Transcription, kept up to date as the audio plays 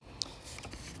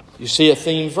You see a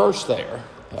theme verse there.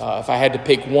 If I had to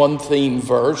pick one theme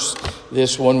verse,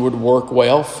 this one would work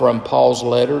well from Paul's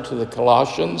letter to the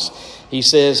Colossians. He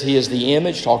says he is the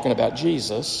image, talking about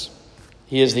Jesus.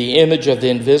 He is the image of the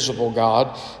invisible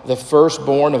God, the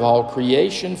firstborn of all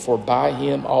creation, for by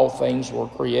him all things were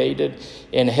created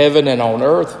in heaven and on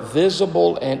earth,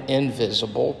 visible and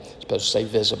invisible. It's supposed to say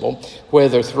visible.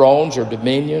 Whether thrones or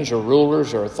dominions or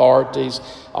rulers or authorities,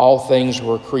 all things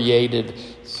were created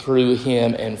through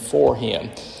him and for him.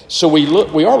 So we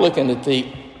are looking at the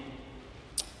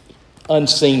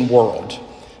unseen world.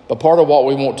 But part of what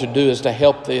we want to do is to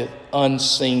help the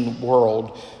unseen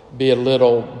world be a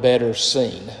little better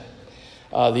seen.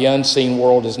 The unseen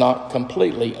world is not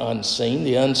completely unseen.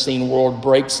 The unseen world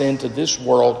breaks into this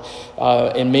world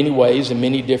in many ways, in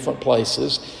many different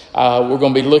places. We're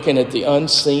going to be looking at the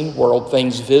unseen world,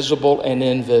 things visible and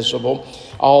invisible,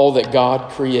 all that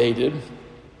God created.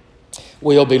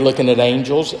 We'll be looking at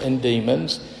angels and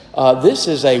demons. This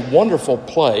is a wonderful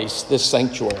place. This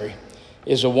sanctuary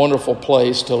is a wonderful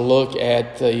place to look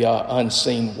at the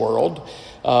unseen world.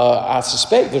 I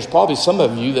suspect there's probably some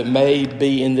of you that may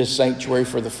be in this sanctuary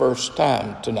for the first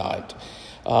time tonight.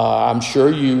 I'm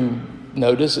sure you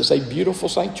notice it's a beautiful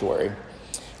sanctuary.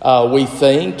 We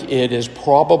think it is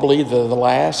probably the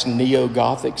last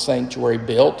neo-Gothic sanctuary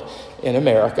built in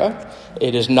America.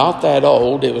 It is not that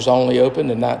old. It was only opened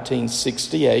in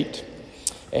 1968.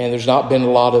 And there's not been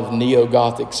a lot of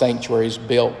neo-Gothic sanctuaries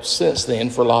built since then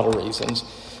for a lot of reasons.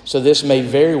 So this may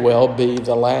very well be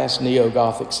the last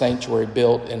neo-Gothic sanctuary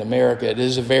built in America. It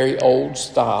is a very old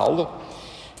style.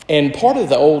 And part of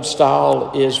the old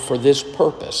style is for this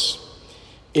purpose.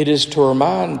 It is to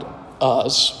remind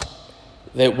us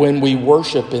that when we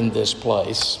worship in this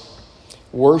place,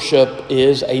 worship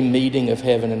is a meeting of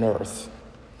heaven and earth.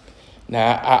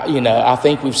 Now, I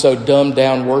think we've so dumbed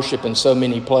down worship in so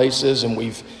many places, and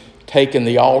we've taken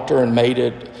the altar and made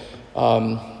it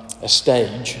a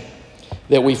stage,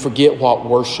 that we forget what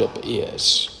worship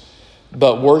is.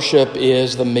 But worship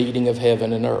is the meeting of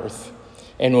heaven and earth.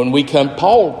 And when we come,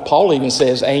 Paul even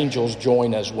says angels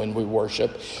join us when we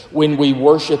worship. When we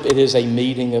worship, it is a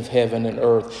meeting of heaven and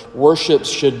earth. Worship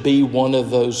should be one of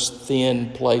those thin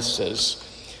places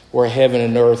where heaven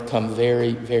and earth come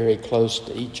very, very close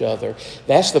to each other.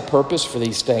 That's the purpose for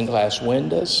these stained glass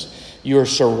windows. You are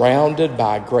surrounded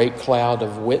by a great cloud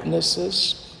of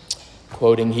witnesses.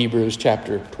 Quoting Hebrews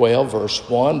chapter 12, verse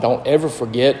 1, don't ever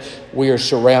forget we are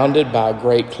surrounded by a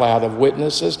great cloud of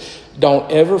witnesses.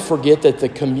 Don't ever forget that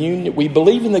we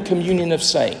believe in the communion of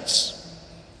saints.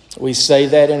 We say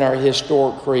that in our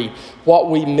historic creed. What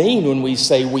we mean when we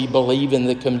say we believe in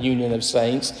the communion of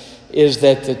saints is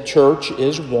that the church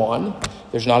is one.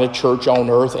 There's not a church on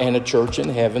earth and a church in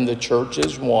heaven. The church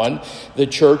is one. The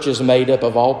church is made up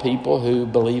of all people who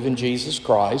believe in Jesus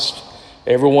Christ.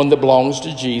 Everyone that belongs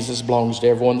to Jesus belongs to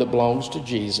everyone that belongs to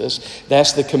Jesus.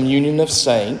 That's the communion of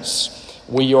saints.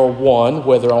 We are one,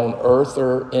 whether on earth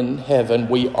or in heaven.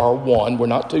 We are one. We're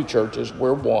not two churches.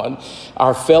 We're one.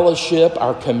 Our fellowship,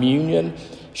 our communion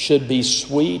should be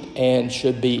sweet and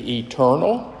should be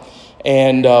eternal.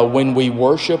 And when we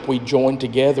worship, we join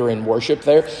together in worship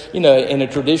there. In a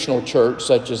traditional church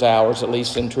such as ours, at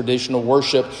least in traditional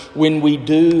worship, when we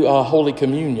do Holy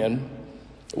Communion,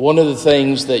 one of the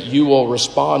things that you will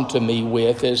respond to me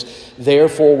with is,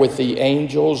 therefore, with the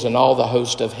angels and all the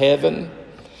host of heaven,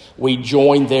 we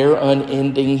join their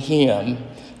unending hymn,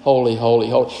 holy, holy,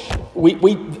 holy.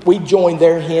 We join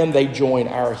their hymn, they join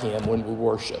our hymn when we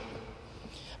worship.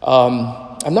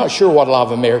 I'm not sure what a lot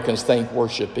of Americans think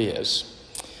worship is,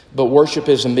 but worship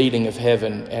is a meeting of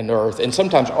heaven and earth, and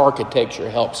sometimes architecture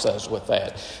helps us with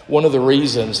that. One of the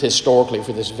reasons historically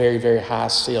for this very, very high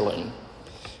ceiling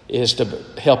is to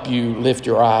help you lift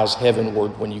your eyes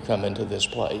heavenward when you come into this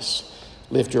place.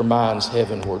 Lift your minds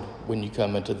heavenward when you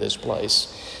come into this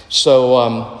place. So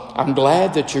I'm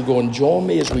glad that you're going to join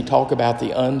me as we talk about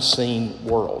the unseen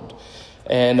world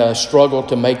and struggle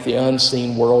to make the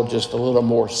unseen world just a little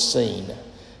more seen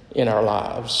in our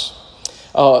lives.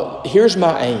 Here's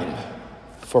my aim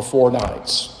for 4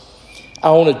 nights.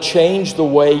 I want to change the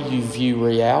way you view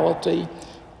reality.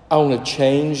 I want to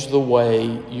change the way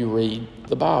you read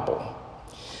the Bible.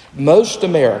 Most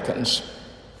Americans,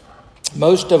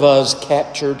 most of us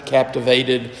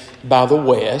captivated by the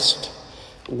West,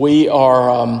 we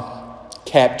are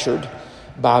captured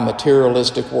by a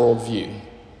materialistic worldview.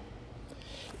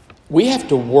 We have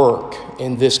to work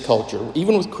in this culture,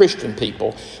 even with Christian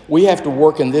people, we have to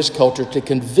work in this culture to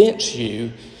convince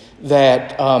you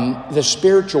that the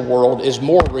spiritual world is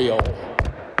more real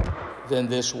than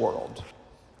this world.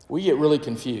 We get really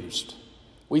confused.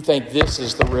 We think this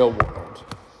is the real world.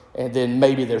 and then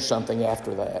maybe there's something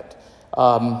after that.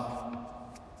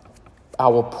 I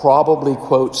will probably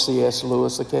quote C.S.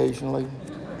 Lewis occasionally.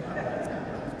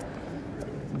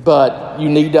 But you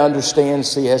need to understand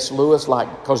C.S. Lewis,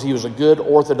 because he was a good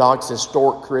Orthodox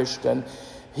historic Christian.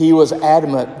 He was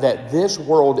adamant that this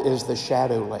world is the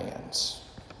shadowlands.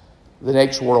 The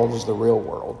next world is the real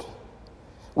world.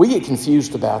 We get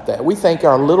confused about that. We think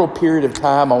our little period of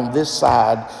time on this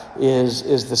side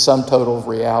is the sum total of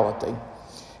reality.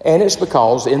 And it's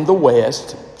because in the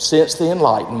West, since the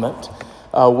Enlightenment,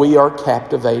 we are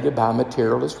captivated by a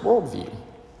materialist worldview.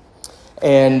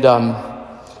 And,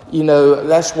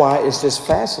 that's why it's just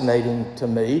fascinating to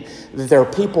me that there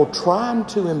are people trying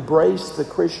to embrace the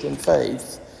Christian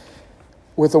faith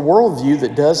with a worldview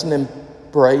that doesn't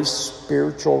embrace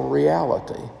spiritual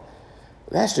reality.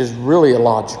 That's just really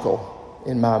illogical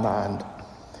in my mind.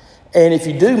 And if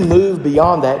you do move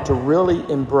beyond that to really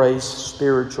embrace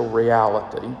spiritual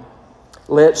reality,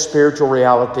 let spiritual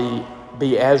reality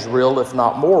be as real, if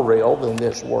not more real, than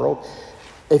this world.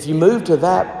 If you move to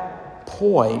that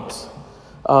point,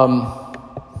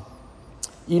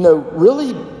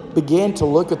 really begin to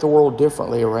look at the world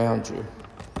differently around you.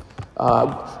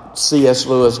 C.S.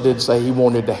 Lewis did say he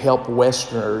wanted to help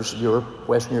Westerners,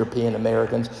 Western European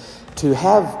Americans, to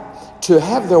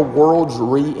have their worlds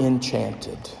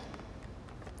re-enchanted.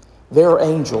 There are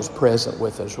angels present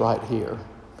with us right here.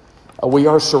 We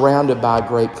are surrounded by a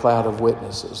great cloud of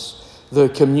witnesses. The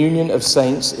communion of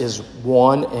saints is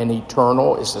one and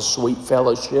eternal. It's a sweet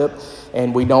fellowship,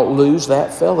 and we don't lose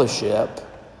that fellowship.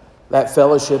 That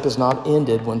fellowship is not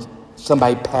ended when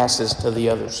somebody passes to the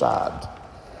other side.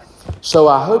 So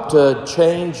I hope to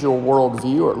change your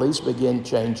worldview, or at least begin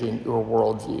changing your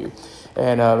worldview,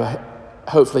 and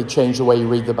hopefully change the way you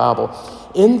read the Bible.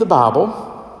 In the Bible,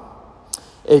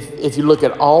 if you look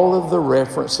at all of the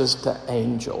references to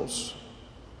angels,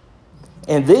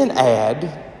 and then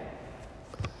add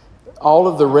all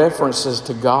of the references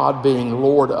to God being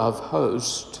Lord of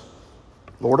hosts,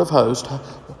 who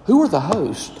are the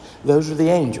hosts? Those are the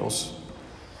angels.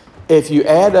 If you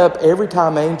add up every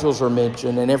time angels are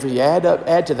mentioned, and if you add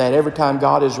to that every time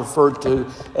God is referred to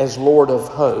as Lord of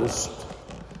hosts,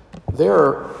 there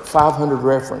are 500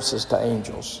 references to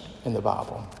angels in the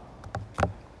Bible.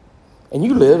 And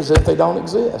you live as if they don't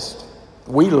exist.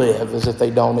 We live as if they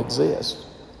don't exist.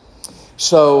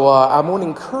 So I want to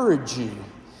encourage you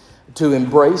to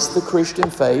embrace the Christian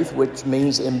faith, which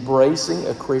means embracing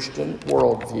a Christian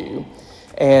worldview,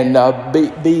 and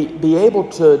be able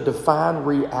to define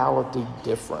reality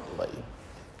differently.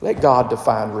 Let God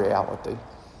define reality.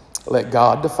 Let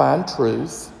God define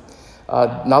truth,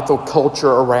 not the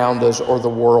culture around us or the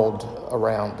world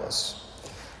around us.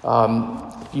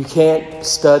 You can't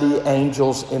study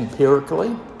angels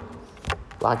empirically,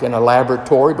 like in a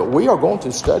laboratory, but we are going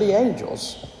to study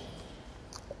angels.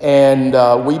 And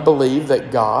we believe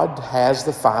that God has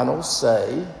the final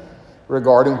say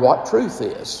regarding what truth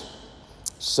is.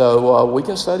 So we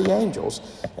can study angels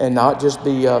and not just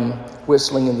be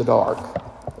whistling in the dark.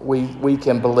 We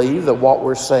can believe that what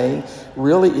we're saying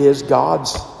really is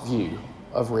God's view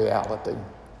of reality.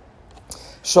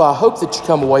 So I hope that you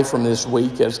come away from this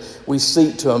week as we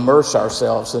seek to immerse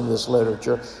ourselves in this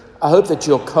literature. I hope that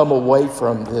you'll come away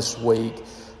from this week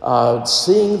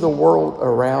seeing the world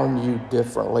around you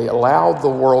differently. Allow the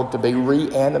world to be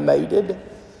reanimated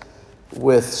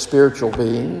with spiritual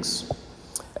beings,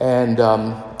 and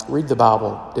read the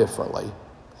Bible differently.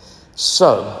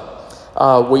 So,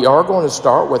 we are going to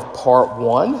start with part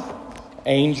 1,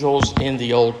 Angels in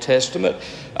the Old Testament.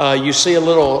 You see a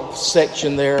little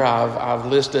section there I've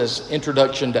listed as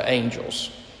Introduction to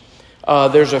Angels.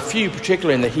 There's a few,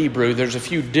 particularly in the Hebrew, there's a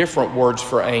few different words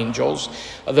for angels.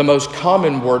 The most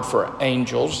common word for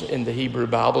angels in the Hebrew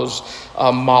Bible is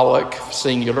malach,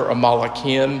 singular, a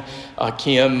malachim,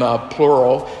 kim,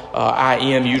 plural.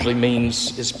 Im usually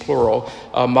is plural.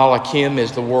 Malachim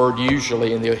is the word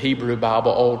usually in the Hebrew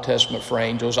Bible, Old Testament, for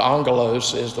angels.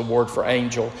 Angelos is the word for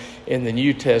angel in the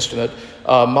New Testament.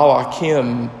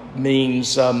 Malachim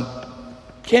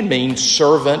can mean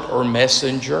servant or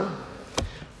messenger.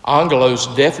 Angelos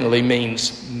definitely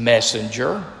means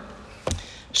messenger.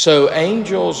 So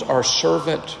angels are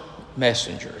servant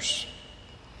messengers.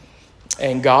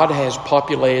 And God has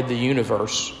populated the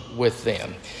universe with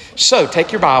them. So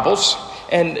take your Bibles,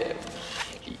 and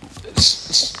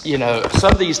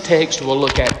some of these texts we'll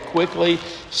look at quickly.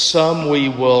 Some we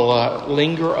will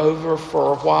linger over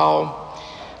for a while.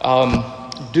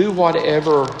 Do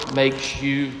whatever makes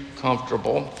you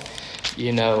comfortable.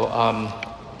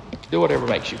 Do whatever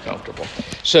makes you comfortable.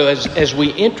 So as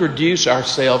we introduce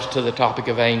ourselves to the topic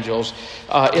of angels,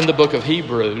 in the book of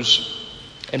Hebrews,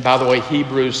 And by the way,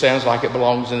 Hebrews sounds like it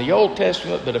belongs in the Old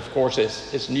Testament, but of course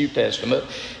it's New Testament.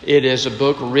 It is a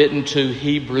book written to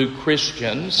Hebrew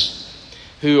Christians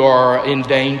who are in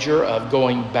danger of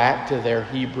going back to their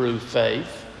Hebrew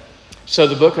faith. So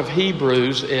the book of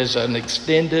Hebrews is an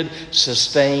extended,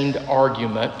 sustained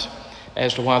argument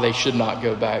as to why they should not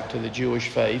go back to the Jewish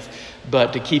faith,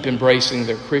 but to keep embracing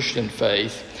their Christian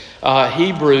faith.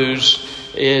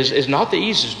 Hebrews is not the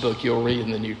easiest book you'll read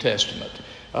in the New Testament,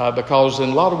 because in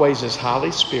a lot of ways it's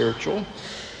highly spiritual.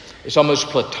 It's almost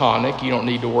Platonic. You don't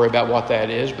need to worry about what that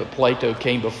is, but Plato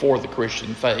came before the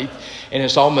Christian faith. And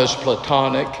it's almost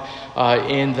Platonic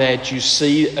in that you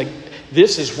see,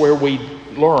 this is where we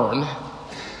learn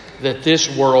that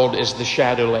this world is the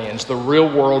shadowlands. The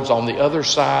real world's on the other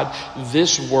side.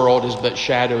 This world is but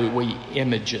shadowy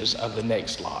images of the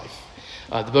next life.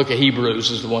 The book of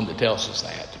Hebrews is the one that tells us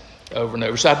that over and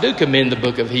over. So I do commend the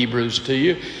book of Hebrews to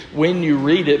you when you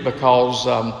read it, because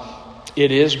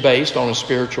it is based on a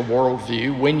spiritual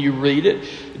worldview. When you read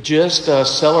it, just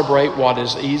celebrate what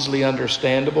is easily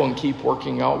understandable and keep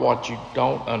working out what you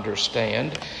don't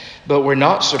understand. But we're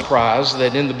not surprised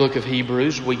that in the book of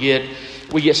Hebrews we get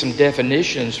some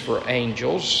definitions for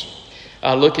angels.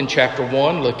 Look in chapter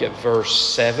 1, look at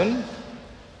verse 7.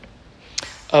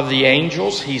 Of the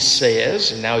angels, he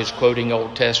says, and now he's quoting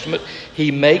Old Testament,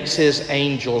 he makes his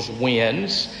angels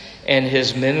winds and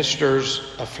his ministers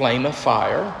a flame of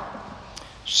fire.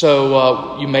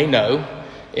 So you may know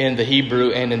in the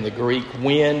Hebrew and in the Greek,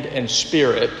 wind and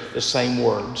spirit, the same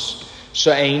words.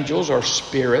 So angels are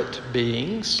spirit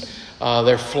beings.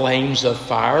 They're flames of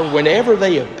fire. Whenever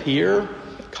they appear,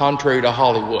 contrary to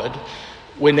Hollywood,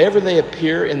 whenever they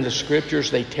appear in the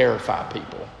scriptures, they terrify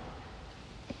people.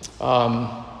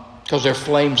 Because they're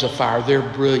flames of fire. They're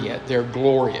brilliant. They're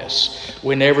glorious.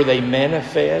 Whenever they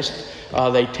manifest,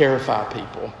 they terrify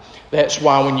people. That's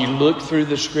why when you look through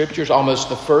the scriptures, almost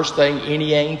the first thing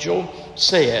any angel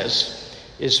says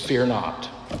is fear not,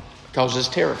 because it's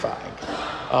terrifying.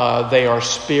 They are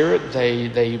spirit.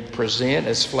 They present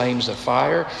as flames of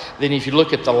fire. Then if you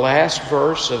look at the last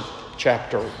verse of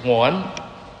chapter 1,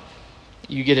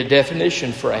 you get a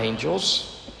definition for angels.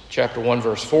 Chapter 1,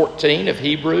 verse 14 of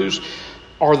Hebrews.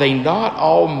 Are they not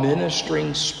all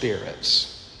ministering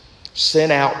spirits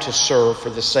sent out to serve for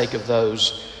the sake of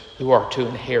those who are to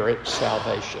inherit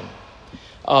salvation?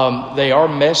 They are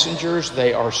messengers.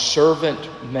 They are servant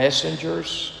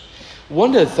messengers.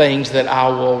 One of the things that I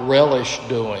will relish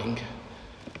doing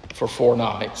for 4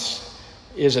 nights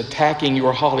is attacking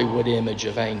your Hollywood image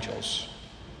of angels.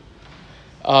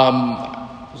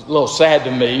 It's a little sad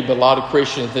to me, but a lot of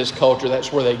Christians in this culture,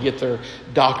 that's where they get their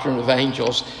doctrine of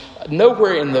angels.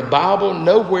 Nowhere in the Bible,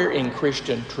 nowhere in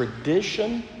Christian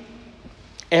tradition,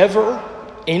 ever,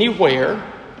 anywhere,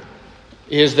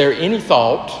 is there any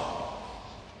thought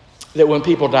that when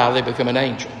people die, they become an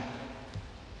angel.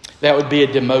 That would be a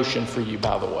demotion for you,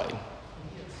 by the way,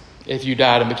 if you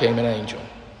died and became an angel.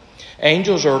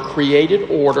 Angels are a created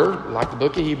order, like the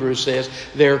book of Hebrews says.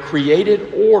 They're a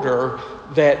created order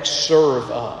that serve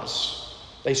us.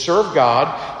 They serve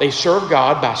God. They serve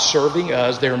God by serving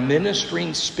us. They're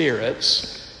ministering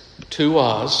spirits to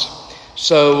us.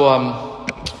 So,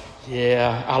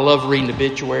 I love reading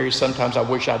obituaries. Sometimes I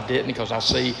wish I didn't, because I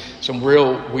see some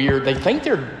real weird... They think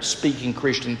they're speaking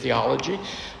Christian theology.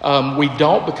 We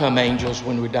don't become angels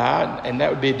when we die, and that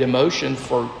would be a demotion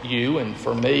for you and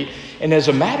for me. And as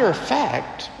a matter of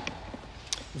fact,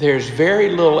 there's very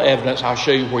little evidence. I'll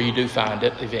show you where you do find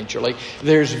it eventually.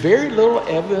 There's very little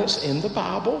evidence in the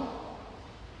Bible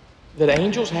that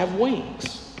angels have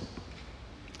wings.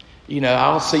 You know,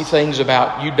 I'll see things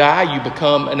about you die, you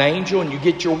become an angel, and you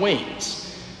get your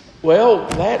wings. Well,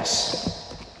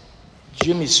 that's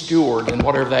Jimmy Stewart and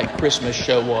whatever that Christmas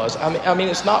show was. I mean,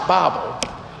 it's not Bible.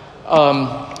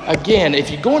 Again,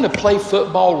 if you're going to play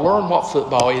football, learn what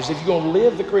football is. If you're going to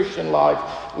live the Christian life,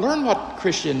 learn what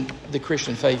the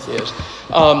Christian faith is.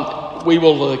 We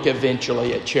will look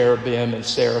eventually at cherubim and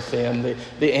seraphim.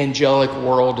 The angelic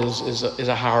world is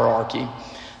a hierarchy.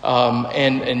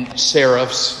 And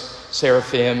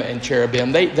seraphim and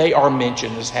cherubim, they are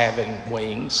mentioned as having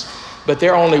wings, but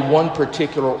they're only one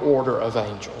particular order of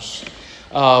angels.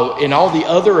 In all the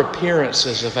other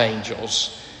appearances of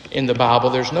angels in the Bible,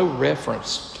 there's no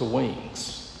reference to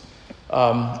wings.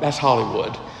 That's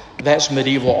Hollywood. That's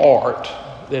medieval art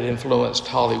that influenced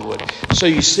Hollywood. So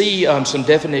you see some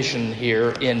definition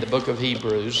here in the book of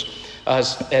Hebrews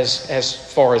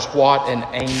as far as what an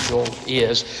angel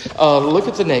is. Look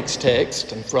at the next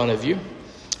text in front of you.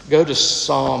 Go to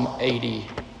Psalm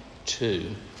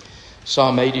 82.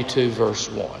 Psalm 82, verse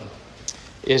 1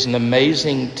 is an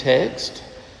amazing text.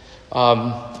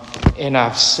 and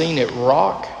I've seen it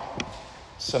rock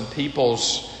some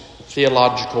people's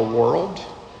theological world,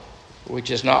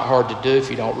 which is not hard to do if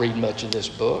you don't read much of this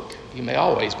book. You may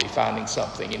always be finding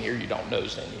something in here you don't know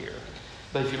is in here.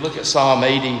 But if you look at Psalm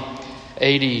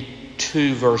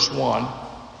 82, verse 1,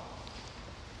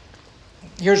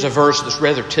 here's a verse that's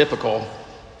rather typical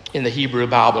in the Hebrew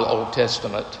Bible, Old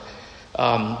Testament.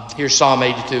 Here's Psalm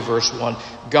 82, verse 1.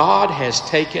 God has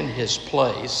taken his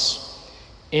place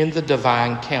in the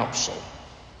divine council.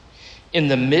 In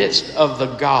the midst of the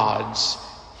gods,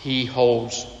 he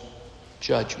holds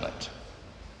judgment.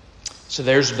 So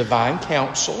there's a divine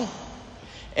council.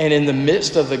 And in the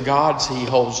midst of the gods, he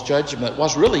holds judgment.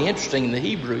 What's really interesting in the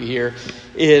Hebrew here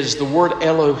is the word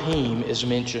Elohim is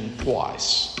mentioned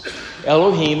twice.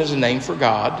 Elohim is a name for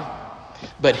God.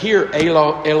 But here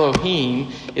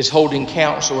Elohim is holding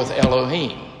counsel with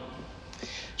Elohim.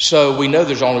 So we know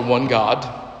there's only one God.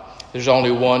 There's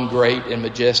only one great and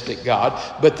majestic God.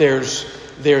 But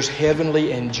there's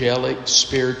heavenly, angelic,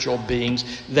 spiritual beings.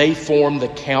 They form the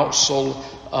council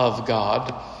of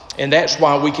God. And that's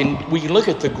why we can look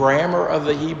at the grammar of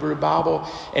the Hebrew Bible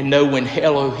and know when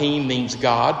Elohim means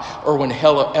God or when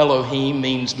Elohim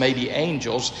means maybe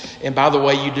angels. And by the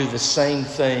way, you do the same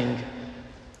thing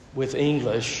with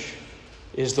English.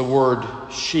 Is the word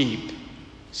sheep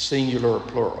singular or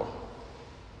plural?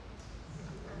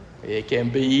 It can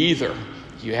be either.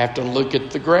 You have to look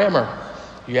at the grammar.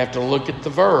 You have to look at the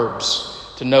verbs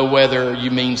to know whether you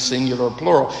mean singular or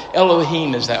plural.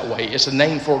 Elohim is that way. It's a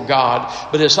name for God,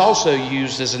 but it's also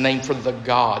used as a name for the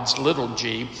gods, little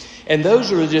g. And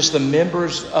those are just the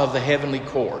members of the heavenly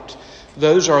court.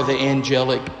 Those are the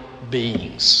angelic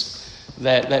beings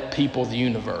that people the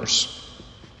universe.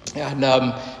 And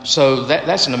so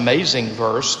that's an amazing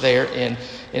verse there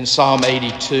in Psalm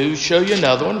 82. Show you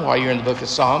another one while you're in the book of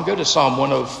Psalm. Go to Psalm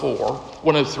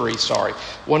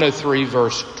 103,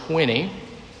 verse 20.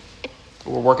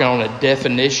 We're working on a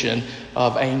definition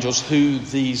of angels, who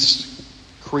these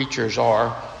creatures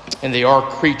are. And they are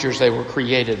creatures, they were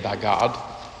created by God.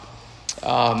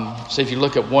 So if you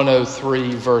look at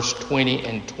 103, verse 20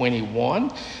 and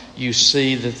 21, you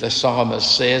see that the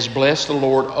psalmist says, "Bless the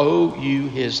Lord, O you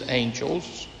his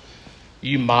angels,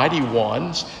 you mighty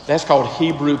ones." That's called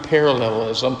Hebrew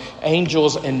parallelism.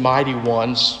 Angels and mighty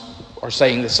ones are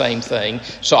saying the same thing.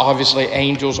 So obviously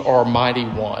angels are mighty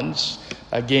ones.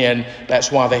 Again,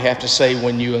 that's why they have to say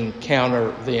when you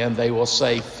encounter them, they will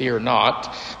say, "Fear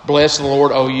not." "Bless the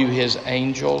Lord, O you his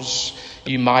angels,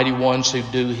 you mighty ones who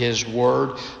do his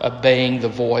word, obeying the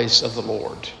voice of the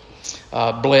Lord."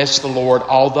 Bless the Lord,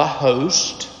 all the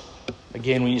host.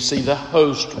 Again, when you see the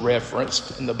host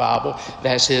referenced in the Bible,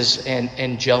 that's his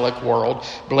angelic world.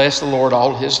 Bless the Lord,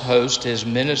 all his host, his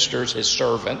ministers, his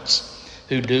servants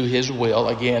who do his will.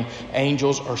 Again,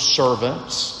 angels are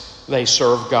servants. They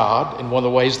serve God. And one of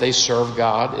the ways they serve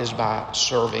God is by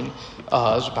serving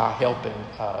us, by helping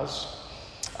us.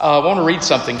 I want to read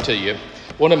something to you.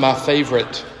 One of my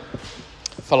favorite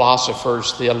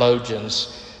philosophers, theologians,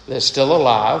 that's still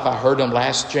alive. I heard him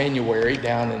last January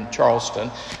down in Charleston.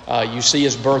 You see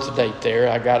his birth date there.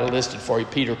 I got it listed for you.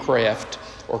 Peter Kreeft,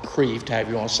 or Kreeft,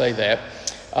 however you want to say that.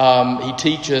 He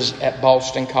teaches at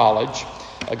Boston College,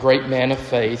 a great man of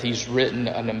faith. He's written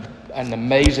an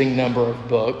amazing number of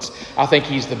books. I think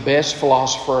he's the best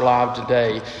philosopher alive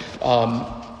today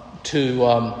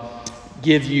to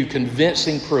give you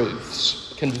convincing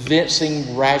proofs,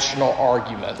 convincing rational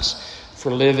arguments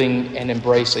for living and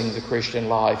embracing the Christian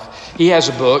life. He has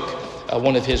a book,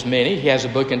 one of his many. He has a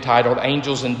book entitled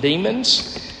Angels and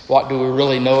Demons. What do we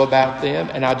really know about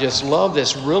them? And I just love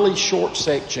this really short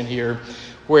section here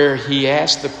where he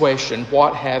asks the question,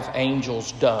 what have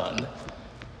angels done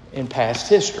in past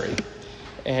history?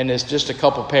 And it's just a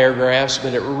couple paragraphs,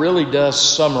 but it really does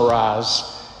summarize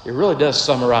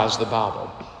the Bible.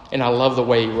 And I love the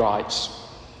way he writes.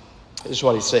 This is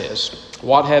what he says.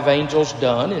 What have angels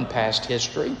done in past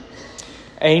history?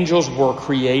 Angels were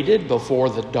created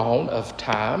before the dawn of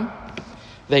time.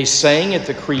 They sang at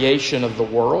the creation of the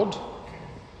world.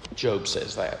 Job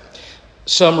says that.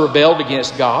 Some rebelled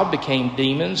against God, became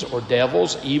demons or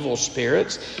devils, evil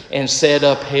spirits, and set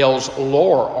up hell's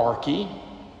lowerarchy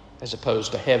as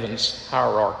opposed to heaven's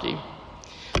hierarchy.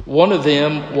 One of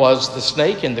them was the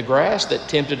snake in the grass that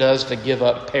tempted us to give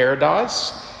up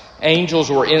paradise. Angels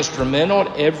were instrumental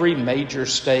at every major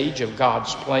stage of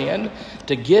God's plan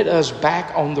to get us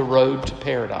back on the road to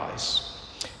paradise.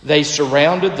 They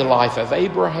surrounded the life of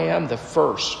Abraham, the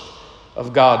first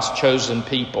of God's chosen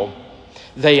people.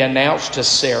 They announced to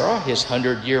Sarah, his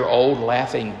 100-year-old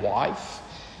laughing wife,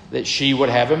 that she would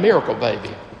have a miracle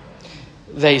baby.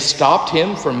 They stopped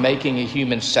him from making a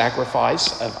human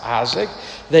sacrifice of Isaac.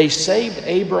 They saved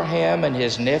Abraham and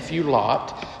his nephew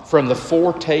Lot from the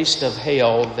foretaste of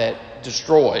hell that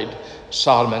destroyed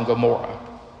Sodom and Gomorrah.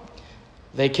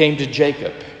 They came to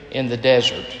Jacob in the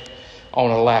desert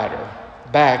on a ladder,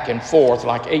 back and forth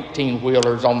like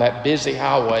 18-wheelers on that busy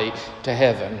highway to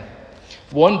heaven.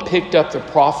 One picked up the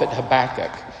prophet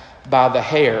Habakkuk by the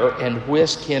hair and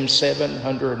whisked him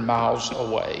 700 miles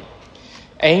away.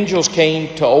 Angels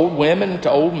came to old women,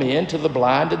 to old men, to the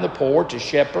blind and the poor, to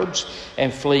shepherds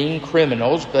and fleeing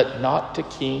criminals, but not to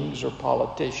kings or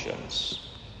politicians.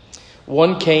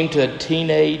 One came to a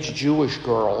teenage Jewish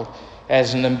girl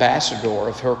as an ambassador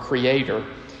of her Creator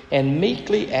and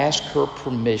meekly asked her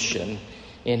permission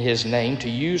in his name to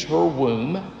use her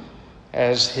womb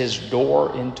as his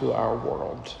door into our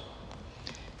world.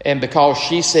 And because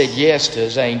she said yes to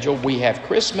his angel, we have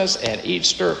Christmas and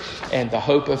Easter and the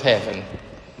hope of heaven.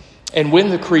 And when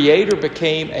the Creator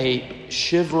became a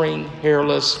shivering,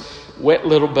 hairless, wet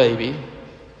little baby,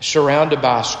 surrounded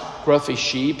by scruffy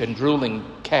sheep and drooling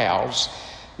cows,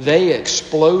 they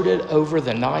exploded over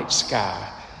the night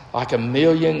sky like a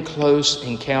million close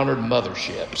encountered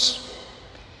motherships.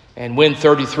 And when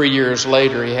 33 years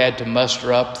later he had to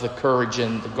muster up the courage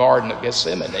in the Garden of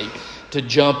Gethsemane to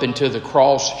jump into the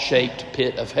cross-shaped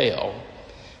pit of hell,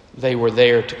 they were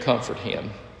there to comfort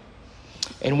him.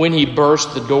 And when he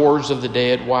burst the doors of the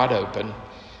dead wide open,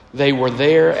 they were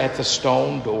there at the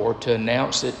stone door to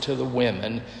announce it to the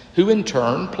women, who in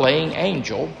turn, playing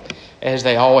angel, as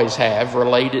they always have,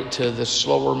 related to the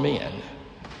slower men.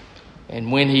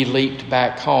 And when he leaped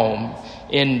back home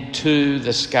into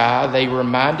the sky, they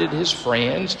reminded his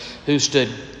friends who stood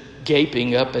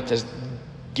gaping up at the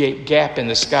gap in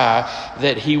the sky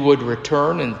that he would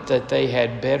return and that they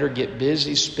had better get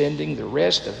busy spending the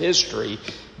rest of history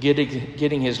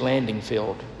getting his landing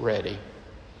field ready.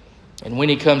 And when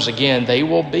he comes again, they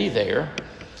will be there,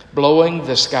 blowing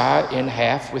the sky in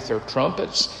half with their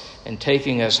trumpets and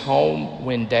taking us home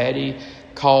when Daddy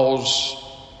calls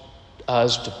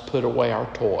us to put away our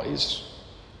toys.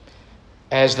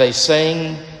 As they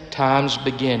sing time's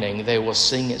beginning, they will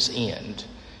sing its end,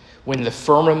 when the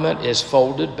firmament is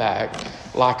folded back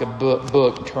like a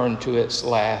book turned to its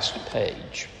last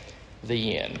page.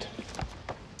 The end.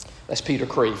 That's Peter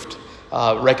Kreeft.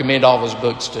 Recommend all of his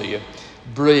books to you.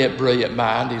 Brilliant, brilliant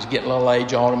mind. He's getting a little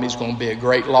age on him. He's going to be a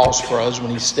great loss for us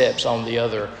when he steps on the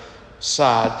other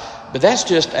side. But that's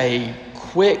just a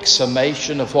quick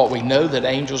summation of what we know that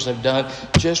angels have done,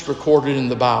 just recorded in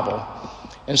the Bible.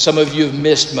 And some of you have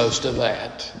missed most of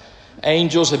that.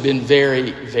 Angels have been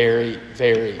very, very,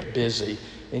 very busy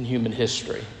in human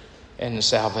history and in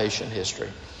salvation history.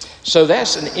 So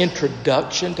that's an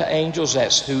introduction to angels.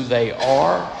 That's who they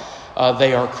are.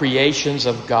 They are creations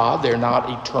of God. They're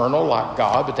not eternal like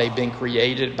God, but they've been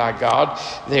created by God.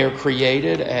 They are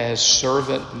created as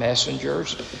servant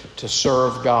messengers to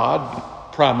serve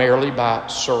God, primarily by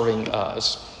serving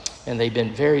us. And they've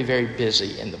been very, very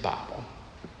busy in the Bible.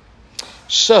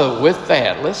 So with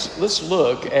that, let's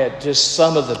look at just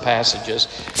some of the passages.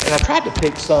 And I tried to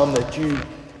pick some that you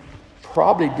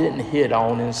probably didn't hit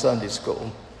on in Sunday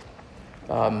school.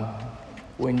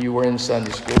 When you were in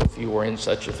Sunday school, if you were in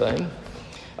such a thing.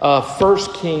 1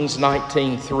 Kings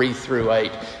 19, 3 through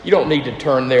 8. You don't need to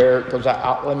turn there because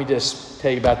let me just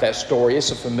tell you about that story.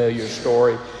 It's a familiar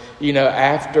story. You know,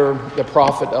 after the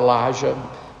prophet Elijah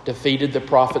defeated the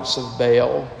prophets of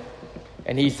Baal,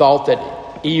 and he thought that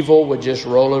evil would just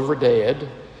roll over dead,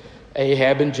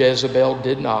 Ahab and Jezebel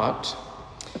did not.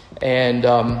 And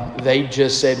they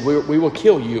just said, we will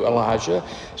kill you, Elijah.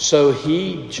 So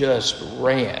he just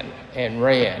ran and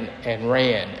ran and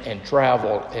ran and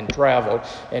traveled and traveled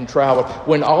and traveled.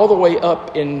 Went all the way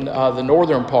up in the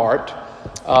northern part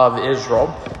of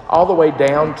Israel, all the way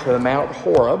down to Mount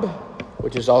Horeb,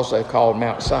 which is also called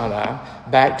Mount Sinai,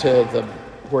 back to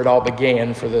where it all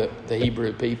began for the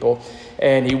Hebrew people.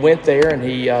 And he went there and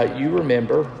he, you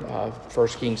remember, 1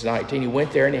 Kings 19, he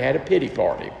went there and he had a pity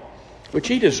party, which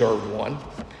he deserved one.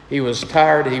 He was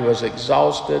tired. He was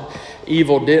exhausted.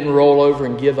 Evil didn't roll over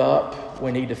and give up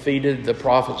when he defeated the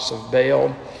prophets of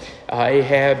Baal.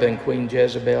 Ahab and Queen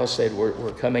Jezebel said,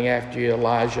 we're coming after you,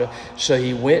 Elijah. So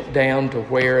he went down to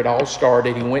where it all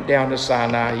started. He went down to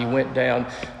Sinai. He went down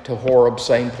to Horeb,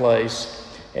 same place.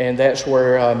 And that's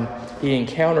where he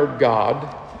encountered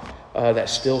God, that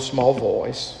still small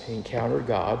voice. He encountered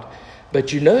God.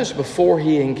 But you notice before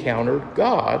he encountered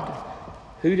God,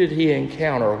 who did he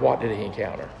encounter? What did he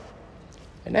encounter?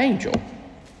 An angel.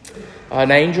 An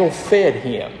angel fed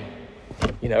him.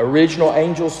 You know, original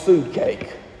angel's food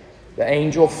cake. The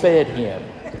angel fed him.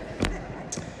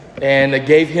 and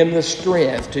gave him the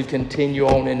strength to continue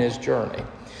on in his journey.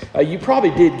 You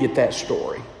probably did get that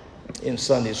story in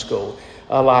Sunday school.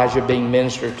 Elijah being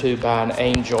ministered to by an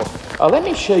angel. Let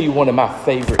me show you one of my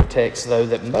favorite texts, though,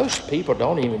 that most people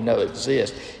don't even know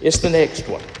exists. It's the next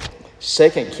one. 2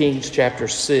 Kings chapter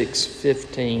 6,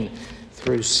 15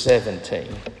 through 17.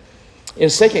 In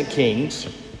 2 Kings,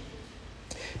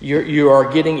 you are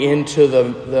getting into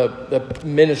the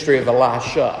ministry of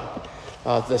Elisha,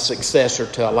 the successor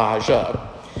to Elijah.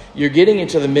 You're getting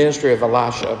into the ministry of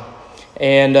Elisha,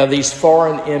 and these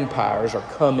foreign empires are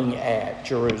coming at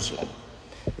Jerusalem.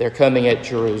 They're coming at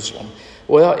Jerusalem.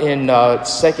 Well, in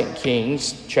 2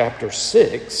 Kings chapter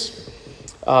 6,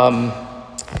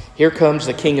 here comes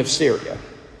the king of Syria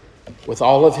with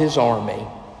all of his army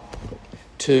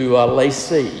to lay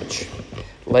siege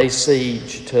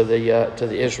to the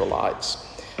Israelites.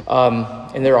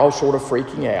 And they're all sort of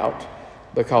freaking out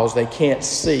because they can't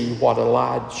see what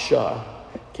Elisha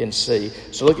can see.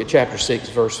 So look at chapter 6,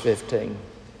 verse 15.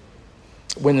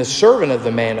 When the servant of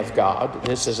the man of God,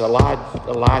 this is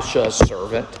Elisha's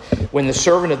servant, when the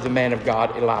servant of the man of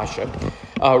God, Elisha,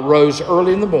 rose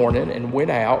early in the morning and went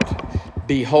out,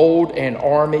 behold, an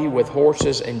army with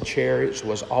horses and chariots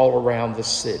was all around the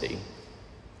city.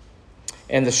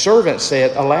 And the servant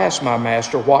said, Alas, my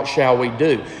master, what shall we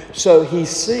do? So he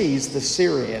sees the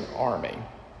Syrian army.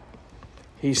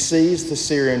 He sees the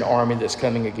Syrian army that's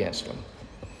coming against him.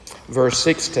 Verse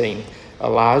 16,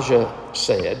 Elijah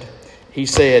said, he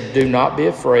said, Do not be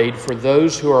afraid, for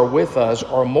those who are with us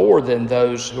are more than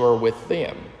those who are with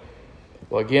them.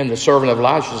 Well, again, the servant of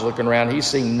Elisha is looking around. He's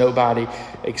seeing nobody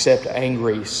except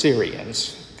angry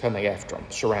Syrians coming after him,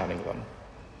 surrounding them.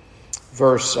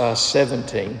 Verse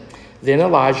 17, Then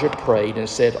Elijah prayed and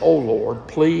said, O Lord,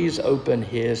 please open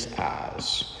his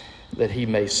eyes, that he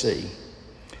may see.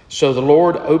 So the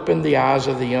Lord opened the eyes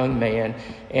of the young man,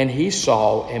 and he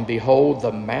saw, and behold,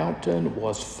 the mountain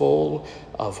was full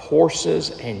of horses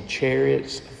and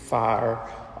chariots of fire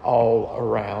all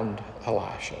around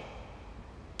Elisha.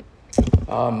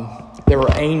 There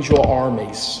were angel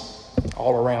armies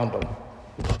all around him.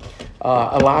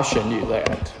 Elisha knew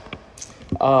that.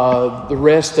 The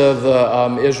rest of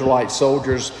the Israelite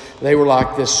soldiers, they were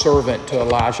like this servant to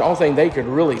Elisha. The only thing they could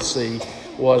really see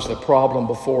was the problem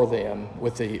before them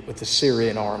with the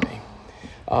Syrian army.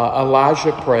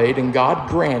 Elijah prayed, and God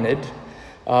granted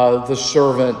the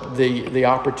servant the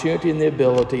opportunity and the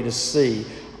ability to see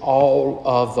all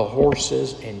of the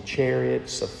horses and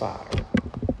chariots of fire.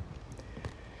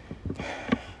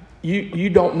 You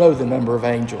don't know the number of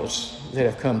angels that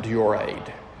have come to your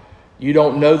aid. You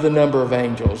don't know the number of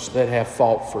angels that have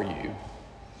fought for you.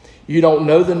 You don't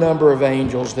know the number of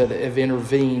angels that have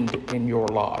intervened in your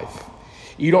life.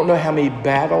 You don't know how many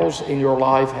battles in your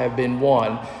life have been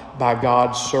won by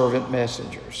God's servant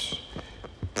messengers.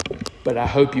 But I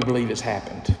hope you believe it's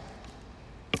happened.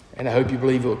 And I hope you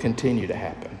believe it will continue to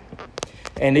happen.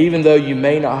 And even though you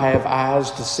may not have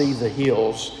eyes to see the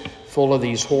hills full of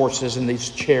these horses and these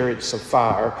chariots of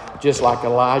fire, just like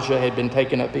Elijah had been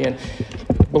taken up in,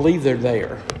 believe they're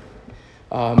there.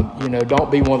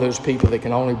 Don't be one of those people that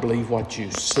can only believe what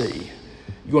you see.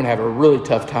 You're going to have a really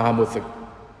tough time with the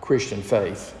Christian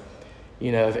faith.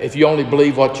 If you only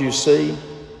believe what you see,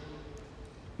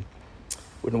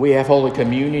 when we have Holy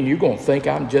Communion, you're going to think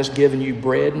I'm just giving you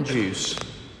bread and juice.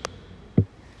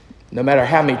 No matter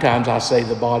how many times I say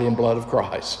the body and blood of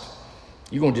Christ,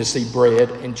 you're going to just see bread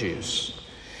and juice.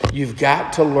 You've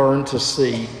got to learn to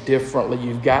see differently.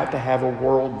 You've got to have a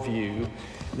worldview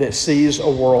that sees a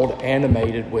world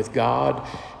animated with God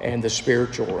and the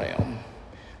spiritual realm.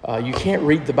 You can't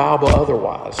read the Bible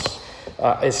otherwise.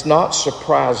 It's not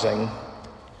surprising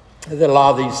that a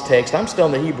lot of these texts, I'm still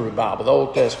in the Hebrew Bible, the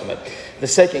Old Testament, the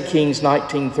 2 Kings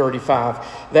 19:35,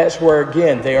 that's where,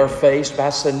 again, they are faced by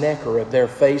Sennacherib. They're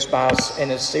faced by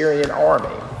an Assyrian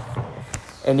army.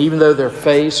 And even though they're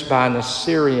faced by an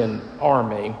Assyrian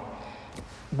army,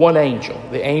 one angel,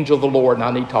 the angel of the Lord, and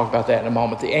I need to talk about that in a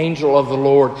moment, the angel of the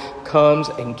Lord comes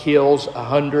and kills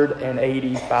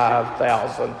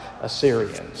 185,000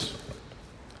 Assyrians.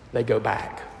 They go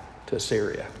back to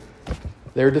Assyria.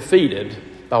 They're defeated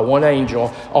by one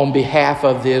angel on behalf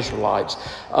of the Israelites.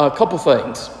 A couple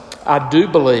things. I do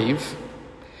believe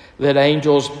that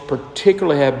angels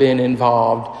particularly have been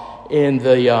involved in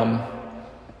the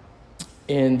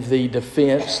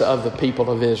defense of the people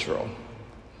of Israel.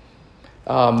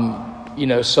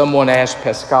 Someone asked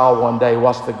Pascal one day,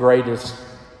 what's the greatest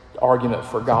argument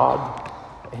for God?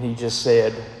 And he just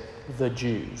said, the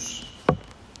Jews.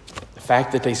 The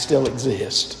fact that they still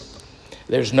exist.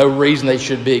 There's no reason they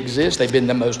should exist. They've been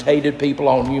the most hated people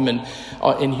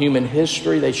in human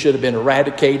history. They should have been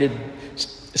eradicated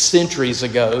centuries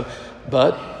ago,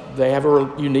 but they have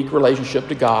a unique relationship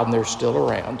to God, and they're still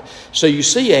around. So you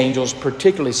see angels,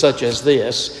 particularly such as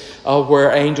this,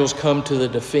 where angels come to the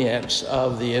defense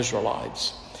of the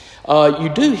Israelites.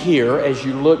 You do hear, as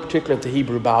you look particularly at the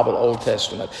Hebrew Bible, Old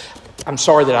Testament. I'm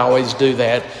sorry that I always do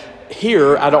that.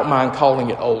 Here, I don't mind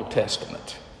calling it Old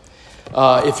Testament.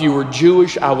 If you were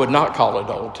Jewish, I would not call it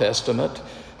Old Testament,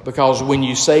 because when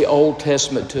you say Old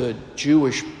Testament to a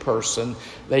Jewish person,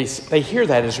 they hear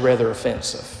that as rather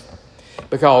offensive.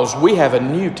 Because we have a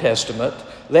New Testament,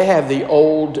 they have the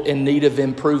Old in need of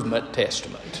improvement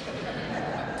Testament.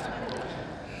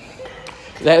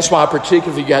 That's why,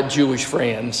 particularly if you got Jewish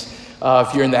friends,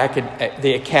 if you're in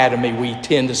the academy, we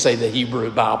tend to say the Hebrew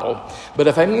Bible.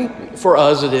 But for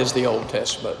us, it is the Old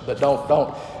Testament. But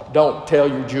don't tell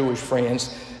your Jewish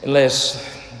friends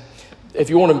unless if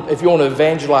you want to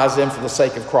evangelize them for the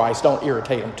sake of Christ. Don't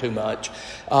irritate them too much.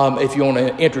 If you want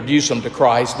to introduce them to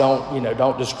Christ,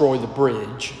 don't destroy the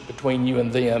bridge between you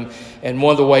and them. And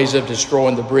one of the ways of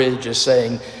destroying the bridge is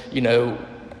saying,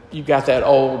 you've got that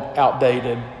old,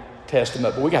 outdated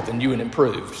Testament, but we got the new and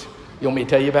improved. You want me to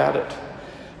tell you about it?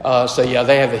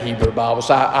 They have the Hebrew Bible.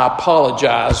 So I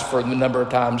apologize for the number of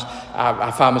times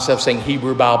I find myself saying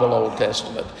Hebrew Bible, Old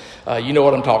Testament. You know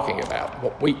what I'm talking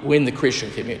about. We in the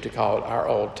Christian community call it our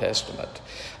Old Testament.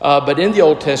 But in the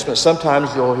Old Testament,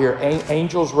 sometimes you'll hear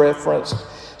angels referenced.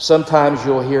 Sometimes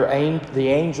you'll hear the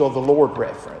angel of the Lord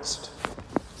referenced.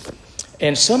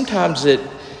 And sometimes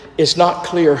it's not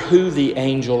clear who the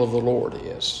angel of the Lord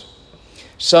is.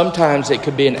 Sometimes it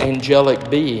could be an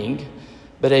angelic being,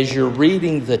 but as you're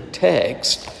reading the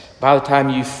text, by the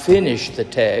time you finish the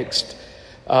text,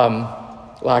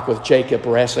 like with Jacob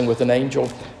wrestling with an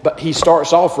angel, but he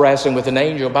starts off wrestling with an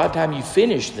angel. By the time you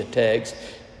finish the text,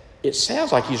 it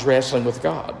sounds like he's wrestling with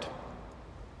God.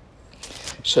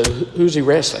 So who's he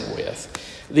wrestling with?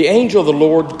 The angel of the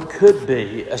Lord could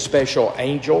be a special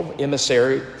angel,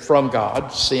 emissary from God,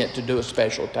 sent to do a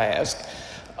special task.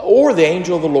 Or the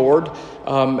angel of the Lord,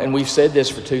 and we've said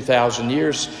this for 2,000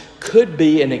 years, could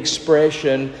be an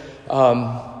expression,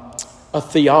 a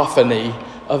theophany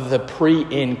of the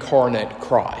pre-incarnate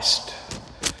Christ.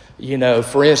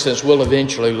 For instance, we'll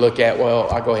eventually look at,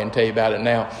 I'll go ahead and tell you about it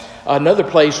now. Another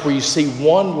place where you see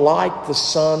one like the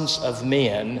sons of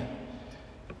men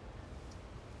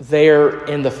there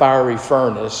in the fiery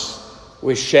furnace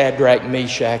with Shadrach,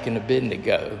 Meshach, and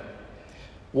Abednego.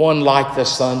 One like the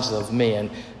sons of men.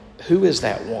 Who is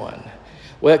that one?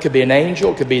 Well, it could be an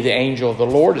angel. It could be the angel of the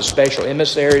Lord, a special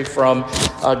emissary from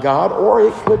God, or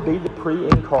it could be the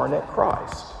pre-incarnate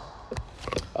Christ.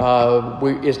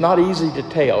 It's not easy to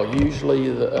tell. Usually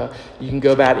you can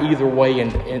go about either way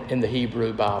in the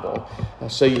Hebrew Bible.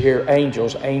 So you hear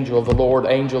angels, angel of the Lord.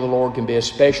 Angel of the Lord can be a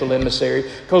special emissary.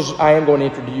 Because I am going to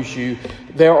introduce you,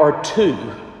 there are two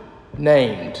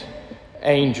named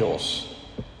angels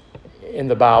in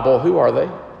the Bible. Who are they?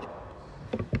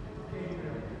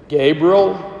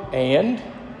 Gabriel and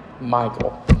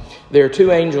Michael. There are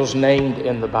two angels named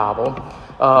in the Bible.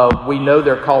 We know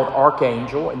they're called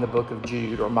archangel in the book of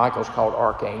Jude, or Michael's called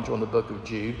archangel in the book of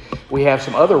Jude. We have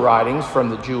some other writings from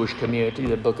the Jewish community,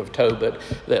 the book of Tobit,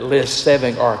 that lists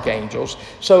 7 archangels.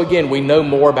 So again, we know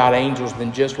more about angels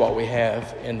than just what we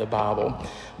have in the Bible.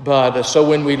 But so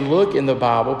when we look in the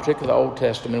Bible, particularly the Old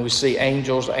Testament, we see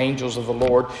angels of the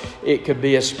Lord. It could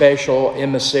be a special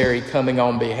emissary coming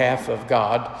on behalf of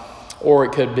God, or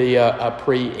it could be a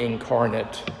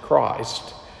pre-incarnate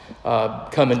Christ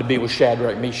coming to be with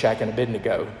Shadrach, Meshach, and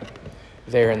Abednego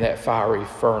there in that fiery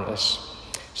furnace.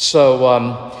 So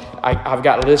I've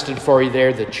got listed for you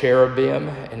there the cherubim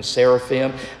and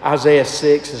seraphim. Isaiah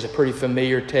 6 is a pretty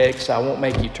familiar text. I won't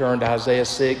make you turn to Isaiah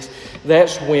 6.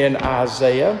 That's when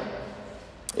Isaiah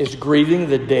is grieving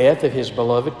the death of his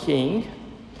beloved king,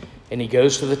 and he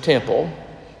goes to the temple.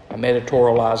 I'm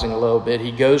editorializing a little bit.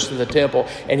 He goes to the temple,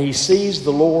 and he sees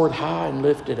the Lord high and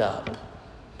lifted up.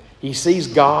 He sees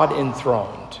God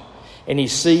enthroned, and he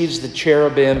sees the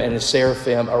cherubim and the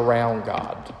seraphim around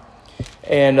God.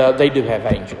 And they do have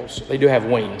angels. They do have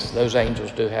wings. Those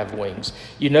angels do have wings.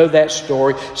 You know that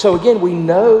story. So again, we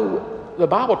know the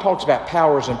Bible talks about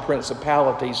powers and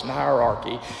principalities and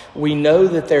hierarchy. We know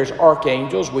that there's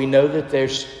archangels. We know that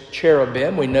there's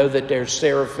cherubim. We know that there's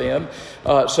seraphim.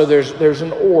 So there's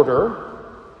an order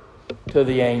to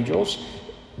the angels.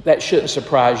 That shouldn't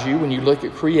surprise you when you look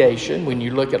at creation, when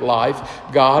you look at life.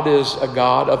 God is a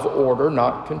God of order,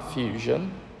 not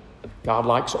confusion. God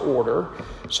likes order.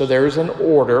 So there is an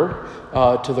order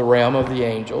to the realm of the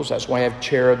angels. That's why I have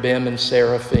cherubim and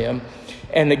seraphim.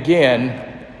 And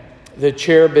again, the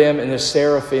cherubim and the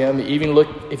seraphim,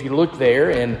 if you look there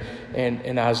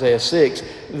in Isaiah 6,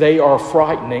 they are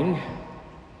frightening.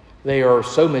 They are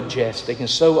so majestic and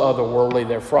so otherworldly,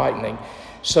 they're frightening.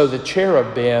 So the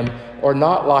cherubim are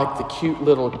not like the cute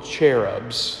little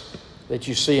cherubs that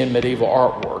you see in medieval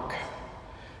artwork.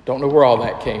 Don't know where all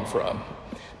that came from.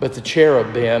 But the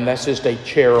cherubim, that's just a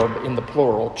cherub in the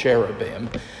plural, cherubim.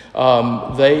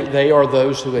 They are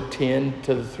those who attend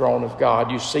to the throne of God.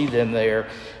 You see them there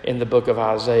in the book of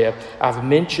Isaiah. I've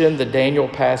mentioned the Daniel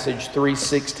passage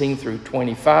 3:16 through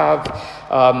 25,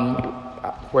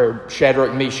 where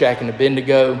Shadrach, Meshach, and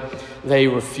Abednego, they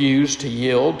refuse to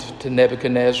yield to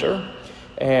Nebuchadnezzar,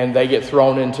 and they get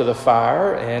thrown into the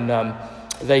fire, and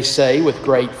they say with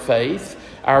great faith,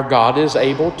 our God is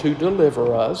able to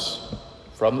deliver us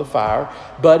from the fire,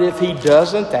 but if he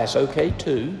doesn't, that's okay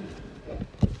too.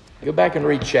 Go back and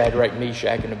read Shadrach,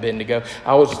 Meshach, and Abednego.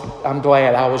 I'm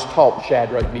glad I was taught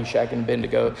Shadrach, Meshach, and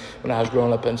Abednego when I was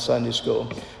growing up in Sunday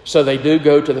school. So they do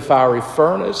go to the fiery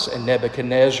furnace, and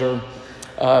Nebuchadnezzar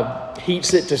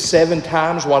heats it to 7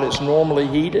 times what it's normally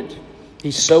heated.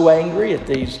 He's so angry at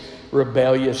these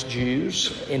rebellious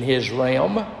Jews in his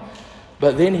realm.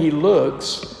 But then he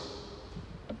looks,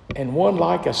 and one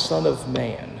like a son of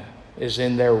man is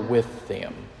in there with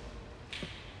them.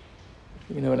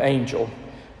 You know, an angel.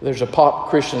 There's a pop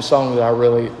Christian song that I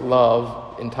really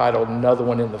love entitled Another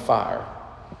One in the Fire.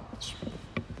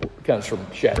 It comes from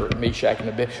Shadrach, Meshach, and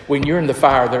Abednego. When you're in the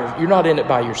fire, you're not in it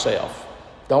by yourself.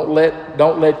 Don't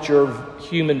let your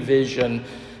human vision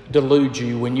delude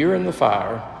you. When you're in the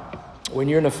fire, when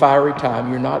you're in a fiery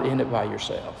time, you're not in it by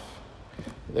yourself.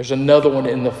 There's another one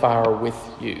in the fire with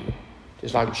you,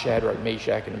 just like Shadrach,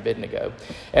 Meshach, and Abednego.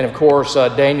 And of course,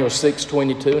 Daniel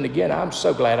 6:22. And again, I'm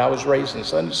so glad I was raised in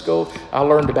Sunday school. I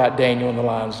learned about Daniel in the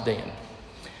lion's den.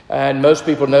 And most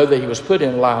people know that he was put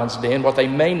in the lion's den. What they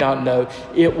may not know,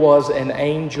 it was an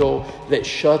angel that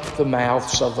shut the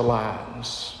mouths of the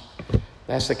lions.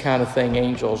 That's the kind of thing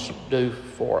angels do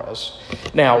for us.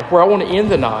 Now, where I want to end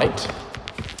the night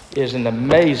is an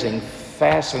amazing,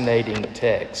 fascinating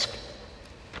text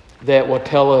that will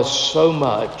tell us so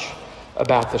much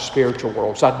about the spiritual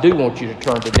world. So I do want you to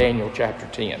turn to Daniel chapter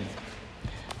 10.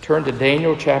 Turn to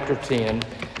Daniel chapter 10.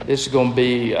 This is going to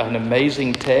be an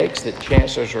amazing text that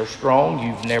chances are strong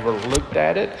you've never looked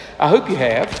at it. I hope you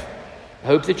have. I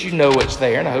hope that you know it's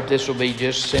there, and I hope this will be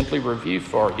just simply review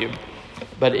for you.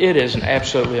 But it is an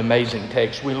absolutely amazing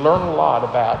text. We learn a lot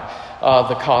about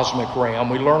the cosmic realm.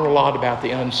 We learn a lot about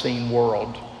the unseen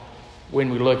world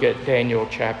when we look at Daniel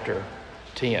chapter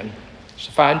 10. So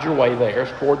find your way there.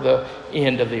 It's toward the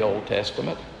end of the Old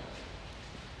Testament.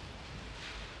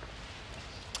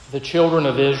 The children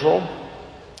of Israel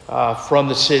from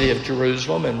the city of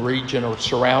Jerusalem and region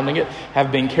surrounding it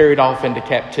have been carried off into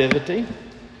captivity.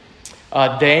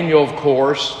 Daniel, of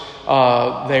course,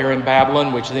 there in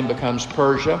Babylon, which then becomes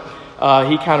Persia,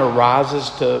 he kind of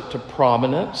rises to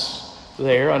prominence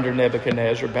there under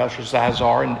Nebuchadnezzar.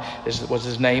 Belshazzar, and this was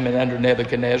his name, and under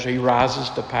Nebuchadnezzar, he rises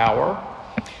to power.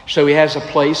 So he has a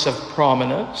place of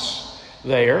prominence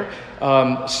there.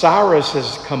 Cyrus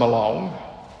has come along,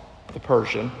 the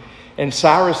Persian, and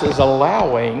Cyrus is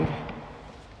allowing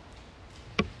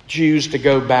Jews to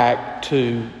go back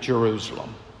to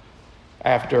Jerusalem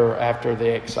after the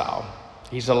exile.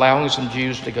 He's allowing some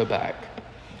Jews to go back.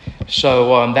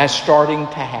 So that's starting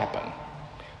to happen.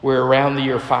 We're around the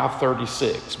year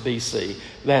 536 BC.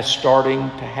 That's starting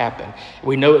to happen.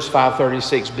 We know it's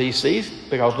 536 BC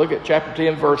because look at chapter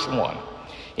 10, verse 1.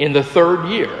 In the 3rd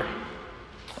year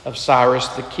of Cyrus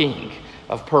the king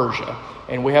of Persia,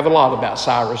 and we have a lot about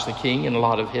Cyrus the king in a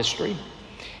lot of history.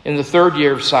 In the 3rd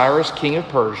year of Cyrus, king of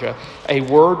Persia, a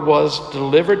word was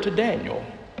delivered to Daniel,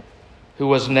 who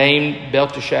was named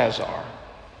Belteshazzar.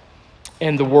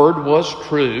 And the word was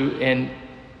true, and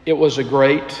it was a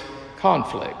great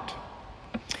conflict.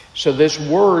 So this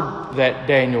word that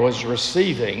Daniel is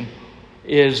receiving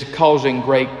is causing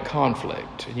great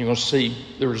conflict. And you're going to see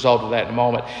the result of that in a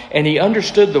moment. And he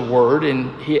understood the word,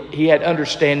 and he had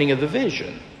understanding of the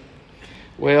vision.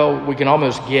 Well, we can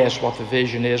almost guess what the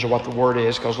vision is or what the word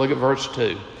is, because look at verse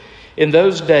 2. In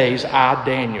those days, I,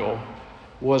 Daniel,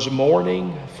 was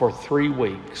mourning for 3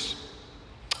 weeks.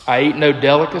 I ate no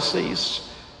delicacies,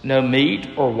 no meat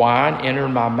or wine entered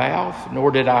my mouth,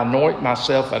 nor did I anoint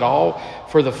myself at all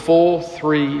for the full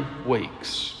 3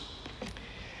 weeks.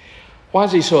 Why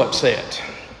is he so upset?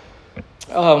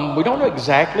 We don't know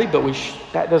exactly, but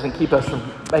that doesn't keep us from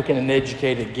making an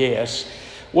educated guess.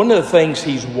 One of the things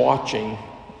he's watching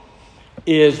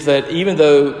is that even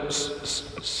though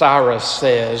Cyrus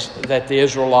says that the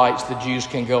Israelites, the Jews,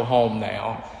 can go home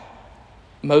now,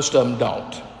 Most of them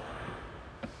don't.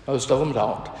 Most of them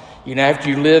don't. You know, after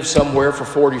you live somewhere for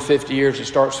 40, 50 years, it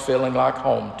starts feeling like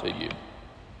home to you.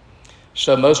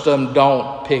 So most of them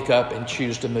don't pick up and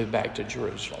choose to move back to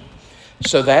Jerusalem.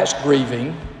 So that's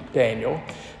grieving Daniel.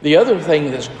 The other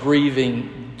thing that's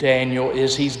grieving Daniel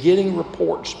is he's getting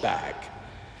reports back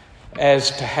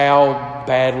as to how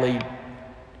badly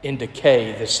in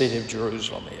decay the city of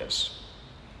Jerusalem is.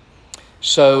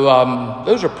 So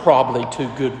those are probably two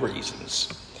good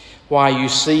reasons why you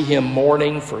see him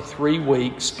mourning for 3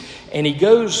 weeks, and he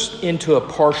goes into a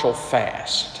partial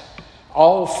fast.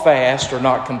 All fasts are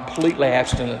not completely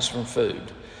abstinence from food.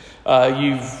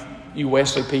 You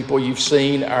Wesley people, you've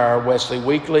seen our Wesley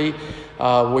Weekly.